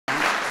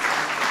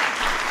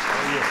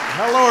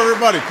Hello,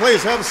 everybody.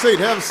 Please have a seat.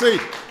 Have a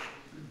seat.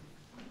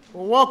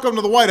 Well, welcome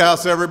to the White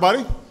House,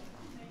 everybody.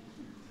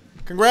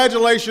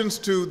 Congratulations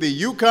to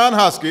the UConn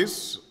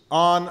Huskies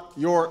on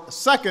your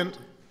second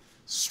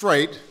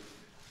straight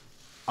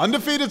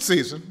undefeated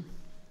season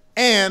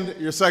and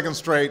your second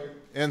straight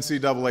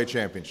NCAA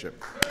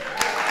championship.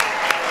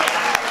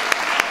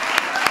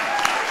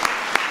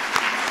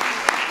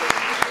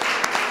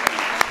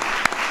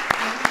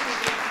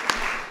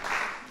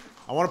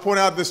 I want to point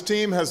out this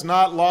team has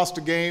not lost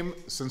a game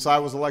since I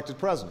was elected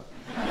president.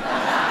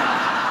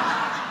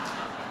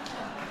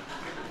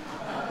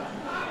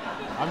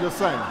 I'm just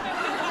saying.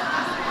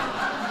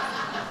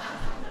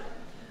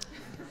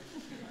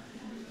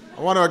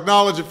 I want to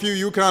acknowledge a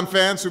few UConn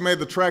fans who made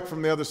the trek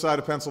from the other side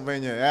of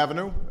Pennsylvania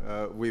Avenue.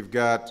 We've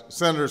got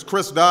Senators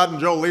Chris Dodd and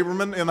Joe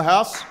Lieberman in the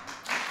House.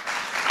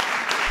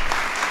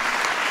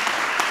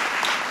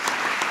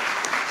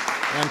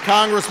 And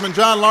Congressman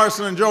John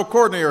Larson and Joe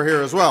Courtney are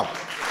here as well.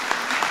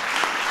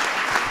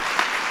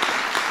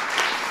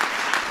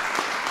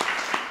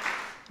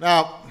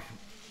 Now,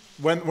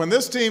 when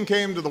this team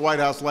came to the White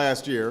House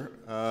last year,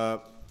 I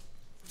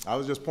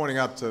was just pointing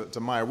out to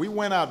Maya, we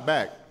went out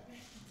back.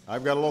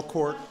 I've got a little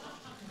court.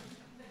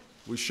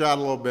 We shot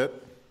a little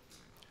bit.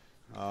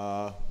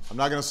 I'm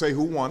not going to say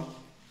who won.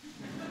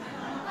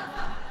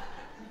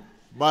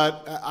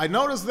 But I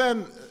noticed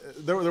then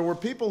there were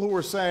people who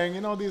were saying,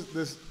 you know,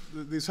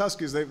 these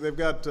Huskies, they've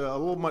got a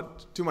little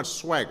too much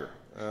swagger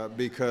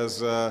because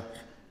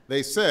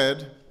they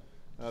said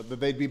that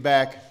they'd be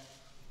back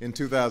in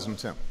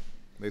 2010.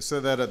 They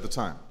said that at the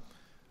time.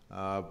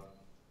 I'm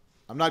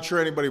not sure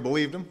anybody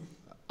believed him.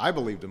 I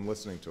believed him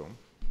listening to him,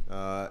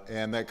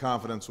 and that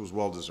confidence was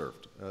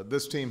well-deserved.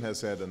 This team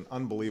has had an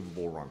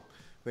unbelievable run.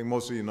 I think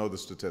most of you know the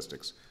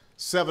statistics.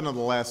 7 of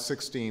the last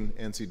 16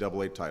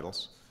 NCAA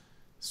titles,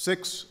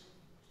 6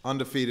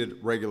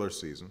 undefeated regular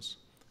seasons,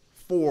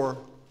 4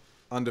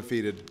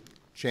 undefeated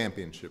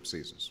championship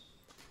seasons.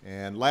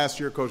 And last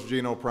year, Coach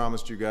Gino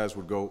promised you guys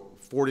would go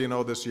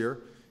 40-0 this year.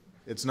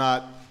 It's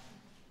not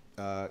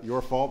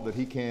your fault that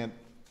he can't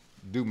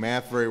do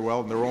math very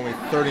well, and there are only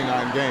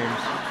 39 games.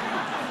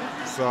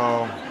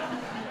 So,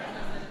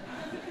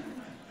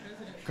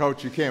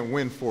 Coach, you can't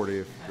win 40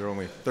 if there are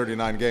only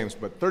 39 games,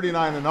 but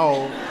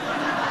 39-0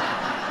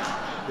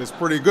 is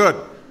pretty good.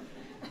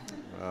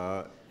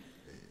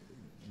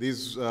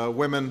 These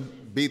women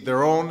beat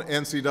their own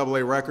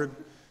NCAA record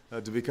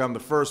to become the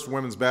first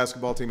women's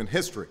basketball team in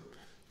history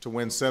to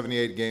win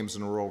 78 games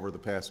in a row over the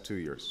past 2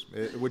 years,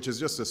 which is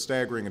just a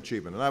staggering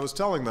achievement. And I was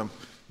telling them,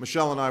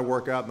 Michelle and I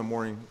work out in the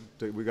morning.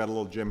 We got a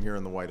little gym here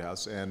in the White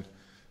House, and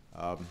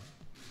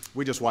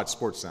we just watch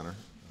SportsCenter.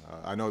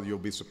 I know you'll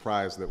be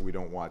surprised that we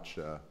don't watch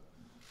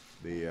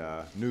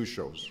the news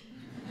shows.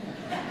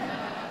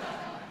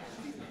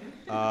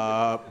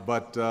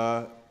 But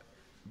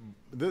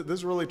this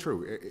is really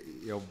true.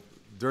 You know,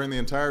 during the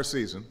entire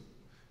season,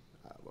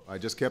 I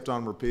just kept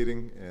on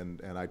repeating,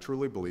 and I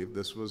truly believe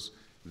this was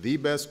the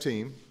best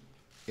team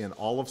in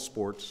all of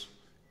sports,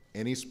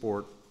 any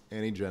sport,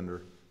 any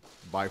gender,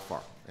 by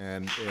far.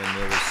 And it was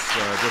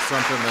just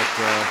something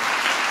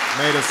that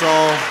made us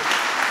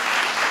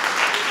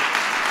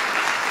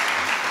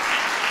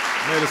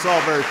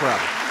all very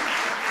proud.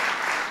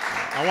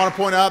 I want to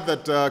point out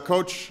that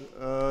Coach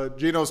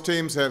Gino's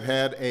teams have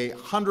had a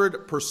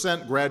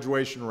 100%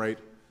 graduation rate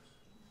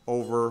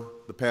over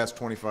the past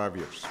 25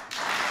 years.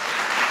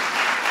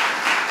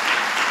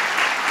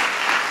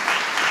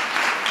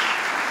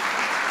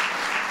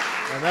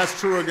 And that's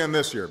true again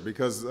this year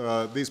because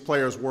these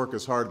players work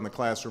as hard in the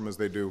classroom as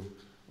they do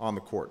on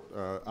the court.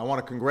 I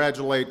want to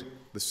congratulate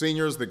the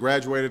seniors that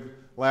graduated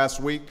last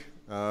week.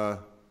 If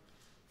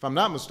I'm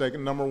not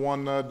mistaken,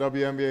 #1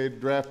 WNBA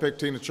draft pick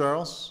Tina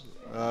Charles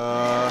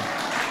going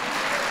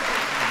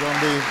to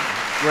be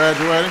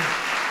graduating.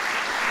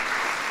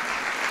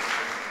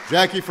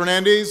 Jackie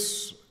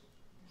Fernandez,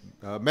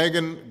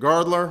 Megan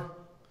Gardler,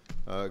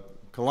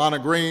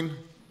 Kalana Green,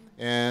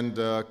 and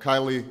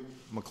Kylie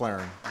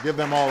McLaren. Give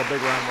them all a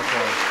big round of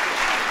applause.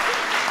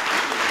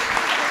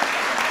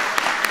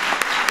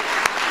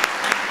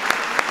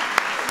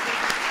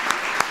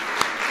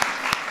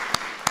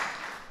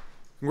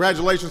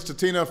 Congratulations to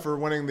Tina for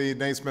winning the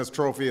Naismith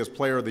Trophy as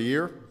Player of the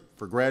Year,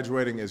 for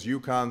graduating as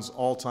UConn's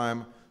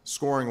all-time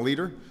scoring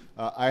leader.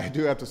 I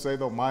do have to say,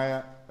 though,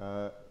 Maya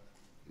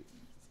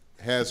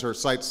has her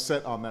sights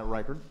set on that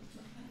record.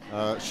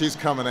 She's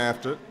coming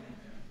after it.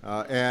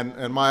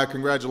 And Maya,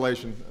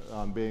 congratulations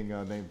on being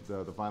named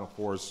the Final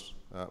Four's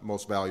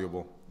most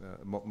valuable,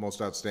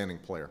 most outstanding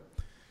player.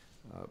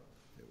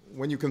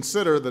 When you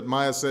consider that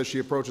Maya says she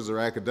approaches her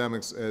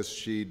academics as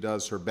she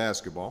does her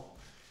basketball,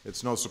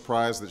 it's no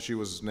surprise that she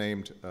was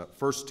named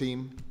first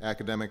team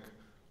academic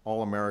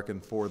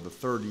All-American for the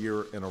 3rd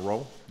year in a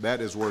row.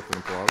 That is worth an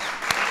applause.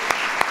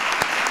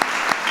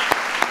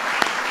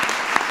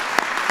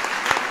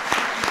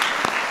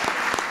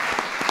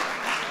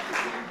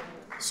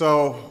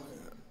 So,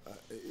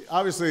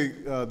 obviously,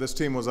 this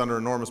team was under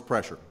enormous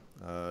pressure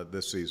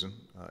this season.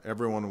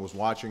 Everyone was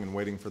watching and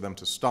waiting for them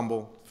to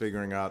stumble,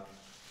 figuring out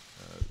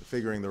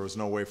figuring there was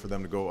no way for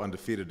them to go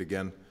undefeated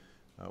again.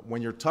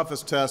 When your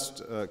toughest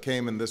test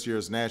came in this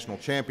year's national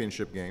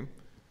championship game,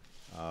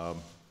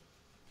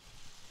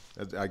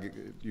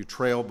 you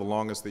trailed the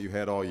longest that you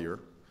had all year.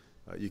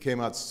 You came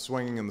out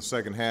swinging in the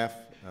second half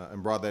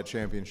and brought that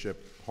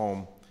championship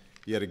home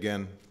yet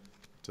again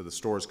to the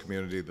Storrs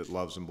community that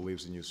loves and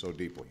believes in you so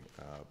deeply.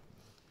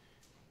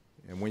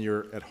 And when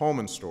you're at home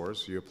in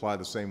Storrs, you apply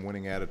the same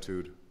winning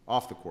attitude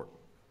off the court.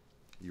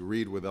 You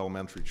read with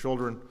elementary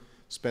children,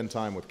 spend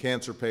time with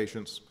cancer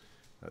patients.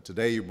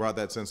 Today you brought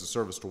that sense of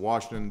service to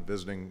Washington,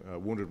 visiting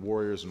wounded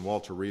warriors in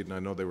Walter Reed, and I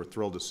know they were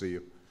thrilled to see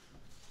you.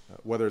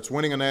 Whether it's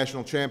winning a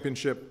national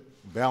championship,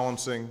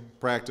 balancing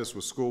practice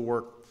with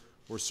schoolwork,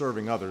 or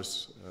serving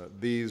others,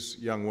 these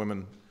young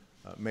women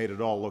made it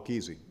all look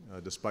easy,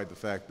 despite the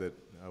fact that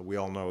we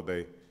all know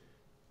they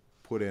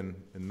put in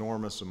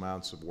enormous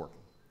amounts of work.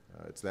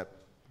 It's that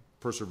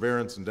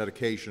perseverance and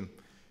dedication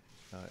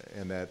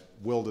and that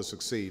will to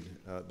succeed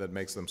that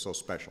makes them so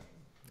special.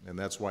 And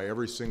that's why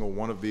every single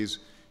one of these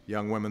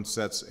young women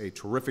sets a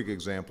terrific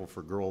example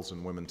for girls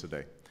and women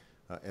today,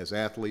 as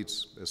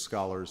athletes, as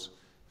scholars,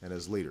 and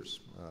as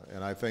leaders.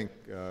 And I think,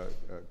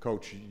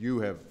 Coach, you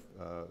have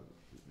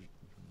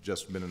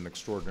just been an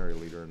extraordinary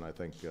leader, and I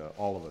think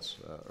all of us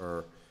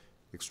are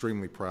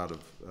extremely proud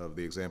of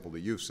the example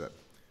that you've set.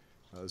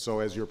 So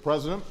as your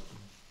president,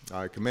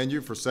 I commend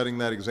you for setting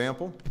that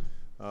example.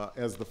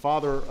 As the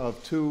father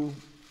of two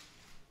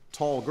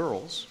tall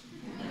girls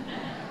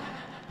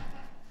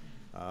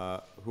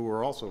who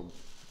are also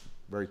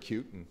very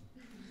cute and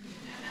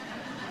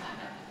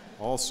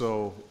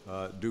also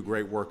do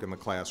great work in the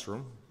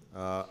classroom,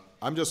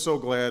 I'm just so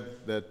glad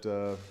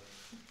that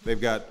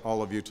they've got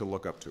all of you to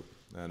look up to,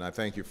 and I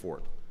thank you for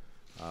it.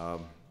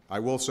 I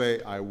will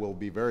say I will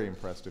be very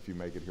impressed if you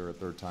make it here a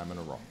third time in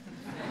a row.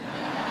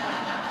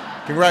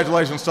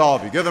 Congratulations to all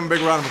of you. Give them a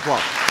big round of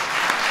applause.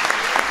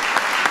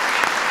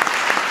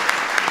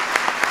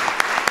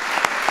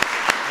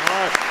 All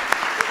right.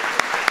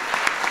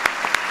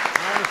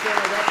 I understand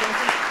I got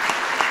something?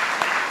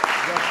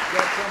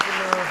 Got something?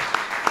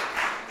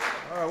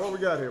 All right, what we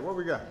got here? What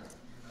we got?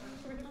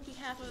 On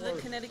behalf of the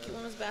Connecticut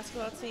Women's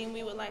Basketball team,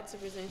 we would like to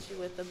present you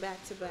with the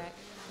back-to-back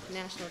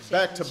national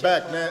championship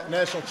Back-to-back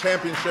national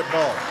championship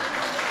ball.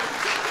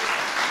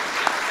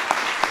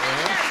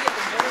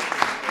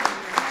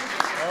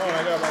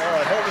 All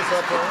right, hold this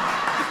up for me.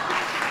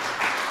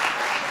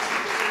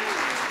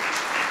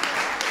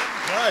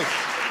 Nice.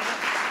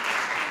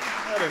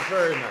 That is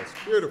very nice.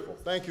 Beautiful.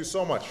 Thank you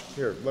so much.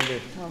 Here, let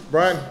me,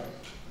 Brian.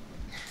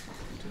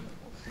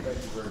 Thank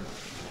you very much.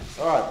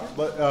 All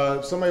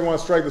right, somebody want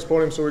to strike this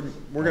podium so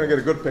we're going to get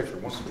a good picture.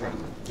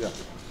 Yeah.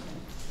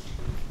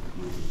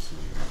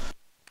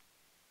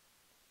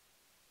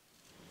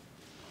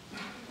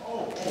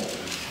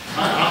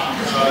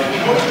 The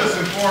coach just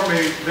informed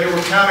me they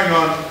were counting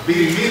on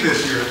beating me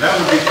this year. That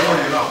would be 40-0.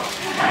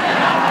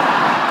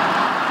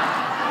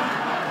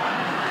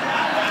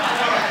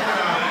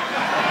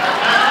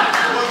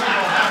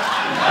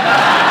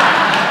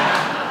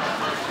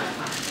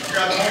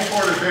 Got the home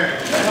court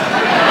advantage.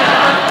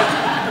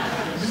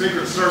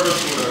 Secret Service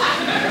would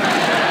have